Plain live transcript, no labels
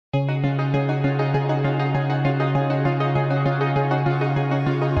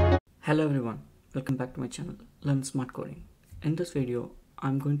Welcome back to my channel, Learn Smart Coding. In this video,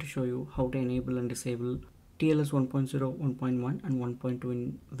 I'm going to show you how to enable and disable TLS 1.0, 1.1 and 1.2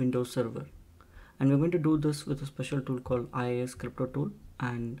 in Windows Server. And we're going to do this with a special tool called IISCrypto tool,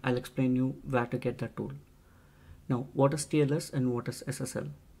 and I'll explain you where to get that tool. Now, what is TLS and what is SSL?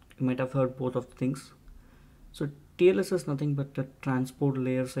 You might have heard both of the things. So TLS is nothing but a transport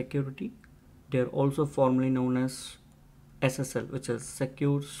layer security. They're also formally known as SSL, which is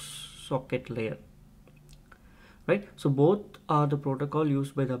Secure Socket Layer. Right? So both are the protocol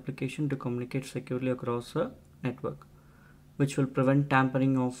used by the application to communicate securely across a network, which will prevent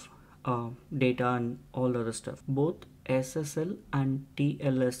tampering of data and all the other stuff. Both SSL and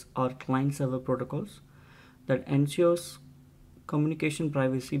TLS are client-server protocols that ensures communication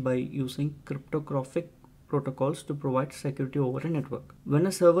privacy by using cryptographic protocols to provide security over a network. When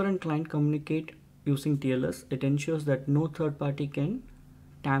a server and client communicate using TLS, it ensures that no third party can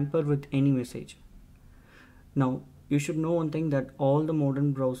tamper with any message. Now, you should know one thing, that all the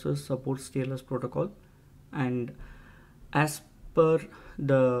modern browsers supports TLS protocol, and as per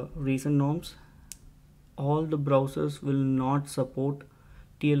the recent norms, all the browsers will not support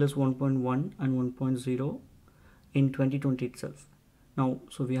TLS 1.1 and 1.0 in 2020 itself. Now,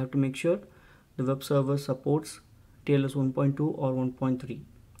 so we have to make sure the web server supports TLS 1.2 or 1.3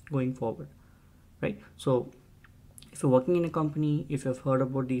 going forward, right? So if you're working in a company, if you've heard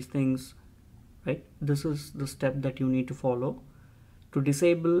about these things, right, this is the step that you need to follow to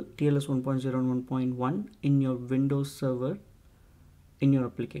disable TLS 1.0 and 1.1 in your Windows server in your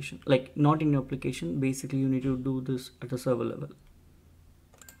application. Like, not in your application, basically you need to do this at the server level.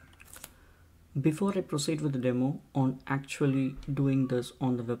 Before I proceed with the demo on actually doing this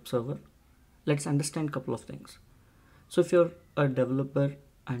on the web server, let's understand a couple of things. So if you're a developer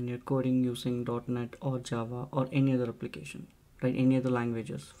and you're coding using .NET or Java or any other application, right, any other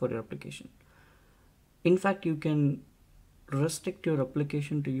languages for your application, in fact, you can restrict your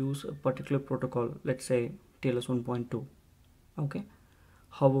application to use a particular protocol, let's say TLS 1.2. Okay.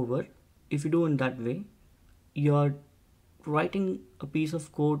 However, if you do in that way, you're writing a piece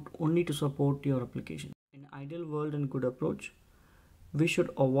of code only to support your application. In ideal world and good approach, we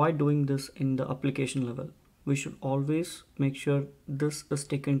should avoid doing this in the application level. We should always make sure this is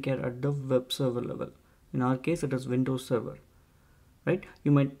taken care at the web server level. In our case, it is Windows Server. Right? You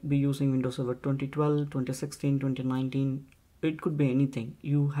might be using Windows Server 2012, 2016, 2019. It could be anything.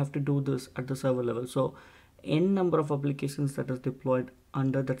 You have to do this at the server level. So n number of applications that is deployed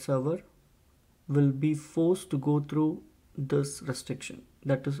under that server will be forced to go through this restriction.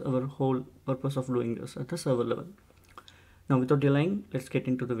 That is our whole purpose of doing this at the server level. Now, without delaying, let's get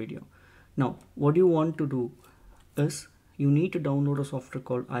into the video. Now, what you want to do is you need to download a software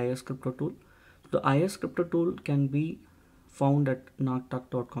called IISCrypto tool. The IISCrypto tool can be found at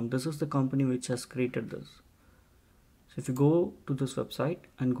narttuck.com. This is the company which has created this. So if you go to this website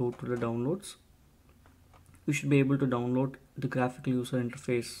and go to the downloads, you should be able to download the graphical user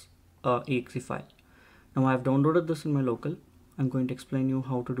interface exe file. Now I have downloaded this in my local. I'm going to explain you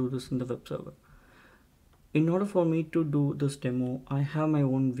how to do this in the web server. In order for me to do this demo, I have my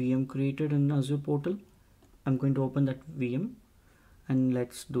own VM created in Azure portal. I'm going to open that VM and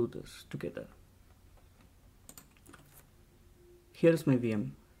let's do this together. Here is my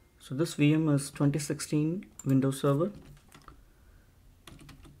VM. So this VM is 2016 Windows Server.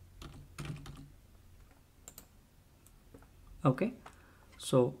 Okay,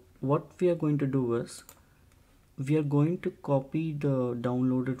 so what we are going to do is we are going to copy the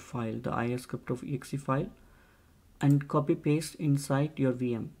downloaded file, the IISCrypto exe file, and copy paste inside your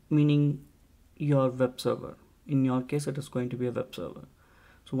VM, meaning your web server. In your case, it is going to be a web server.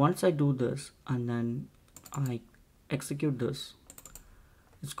 So once I do this and then I execute this,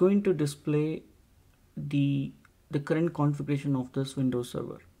 it's going to display the current configuration of this Windows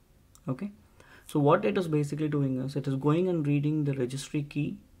server. Okay, so what it is basically doing is it is going and reading the registry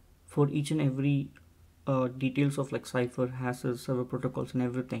key for each and every details of like cipher, hashes, server protocols and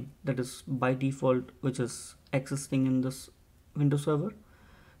everything that is by default which is existing in this Windows server.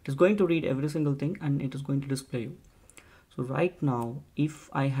 It is going to read every single thing and it is going to display you. So right now, if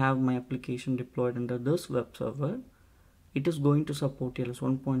I have my application deployed under this web server, it is going to support TLS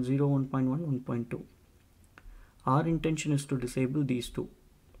 1.0, 1.1, 1.2. Our intention is to disable these two,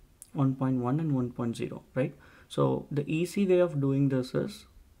 1.1 and 1.0, right? So the easy way of doing this is,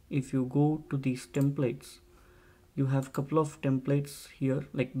 if you go to these templates, you have a couple of templates here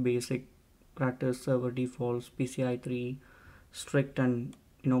like basic, practice, server defaults, PCI 3, strict, and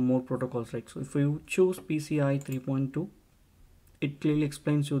more protocols, right? So if you choose PCI 3.2, it clearly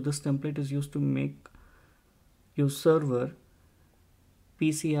explains you this template is used to make your server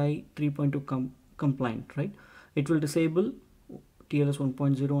PCI 3.2 compliant, right? It will disable TLS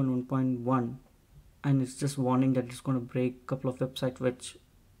 1.0 and 1.1, and it's just warning that it's going to break a couple of websites which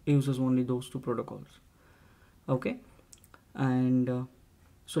uses only those two protocols. Okay, and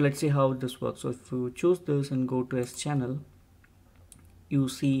so let's see how this works. So if you choose this and go to S channel, you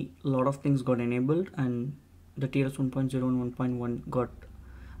see a lot of things got enabled and the TLS 1.0 and 1.1 got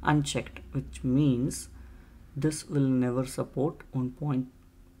unchecked, which means this will never support 1.0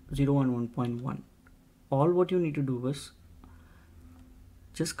 and 1.1. All what you need to do is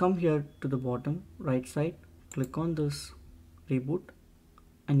just come here to the bottom right side, click on this reboot,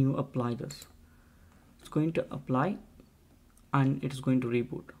 and you apply this. It's going to apply and it's going to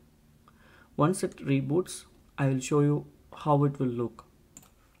reboot. Once it reboots, I will show you how it will look.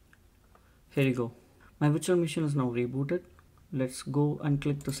 Here you go. My virtual machine is now rebooted. Let's go and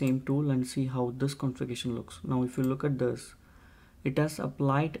click the same tool and see how this configuration looks. Now if you look at this, it has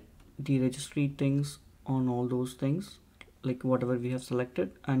applied the registry things on all those things, like whatever we have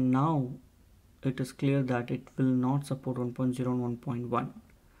selected, and now it is clear that it will not support 1.0 and 1.1.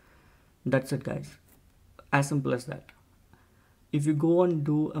 That's it, guys. As simple as that. If you go and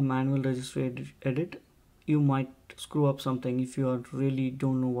do a manual registry edit, you might screw up something if you are really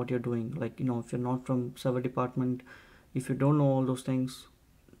don't know what you're doing. Like, you know, if you're not from server department, if you don't know all those things,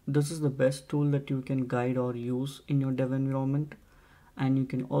 this is the best tool that you can guide or use in your dev environment. And you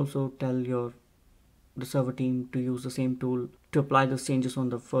can also tell the server team to use the same tool to apply the changes on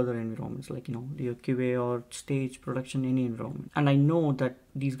the further environments, like, you know, your QA or stage production, any environment. And I know that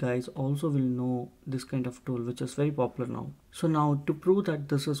these guys also will know this kind of tool, which is very popular now. So now to prove that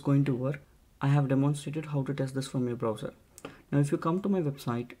this is going to work, I have demonstrated how to test this from your browser. Now if you come to my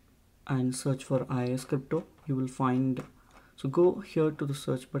website and search for IISCrypto, you will find, so go here to the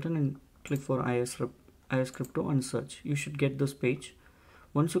search button and click for IISCrypto and search. You should get this page.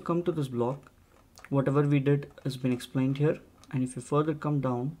 Once you come to this block, whatever we did has been explained here, and if you further come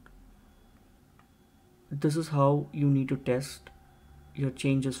down, this is how you need to test your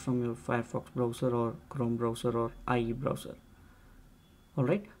changes from your Firefox browser or Chrome browser or IE browser.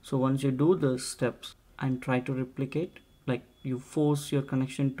 Alright, so once you do the steps and try to replicate, like you force your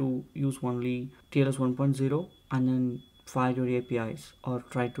connection to use only TLS 1.0 and then fire your APIs or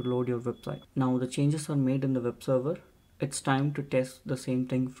try to load your website. Now the changes are made in the web server. It's time to test the same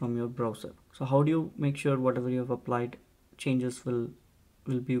thing from your browser. So how do you make sure whatever you have applied changes will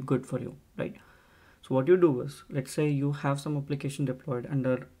be good for you, right? So what you do is, let's say you have some application deployed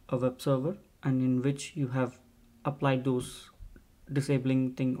under a web server and in which you have applied those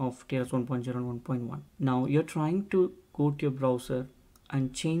disabling thing of TLS 1.0 and 1.1. Now you're trying to go to your browser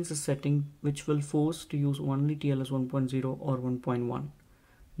and change the setting which will force to use only TLS 1.0 or 1.1.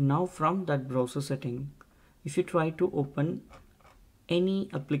 Now from that browser setting, if you try to open any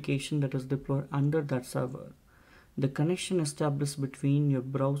application that is deployed under that server, the connection established between your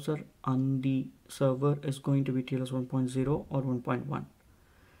browser and the server is going to be TLS 1.0 or 1.1.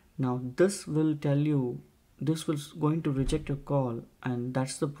 Now this will tell you, this was going to reject your call, and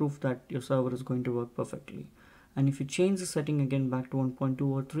that's the proof that your server is going to work perfectly. And if you change the setting again back to 1.2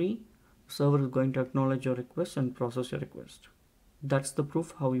 or 3, the server is going to acknowledge your request and process your request. That's the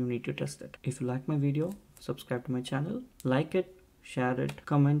proof how you need to test it. If you like my video, subscribe to my channel, like it, share it,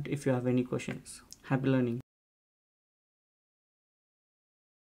 comment if you have any questions. Happy learning.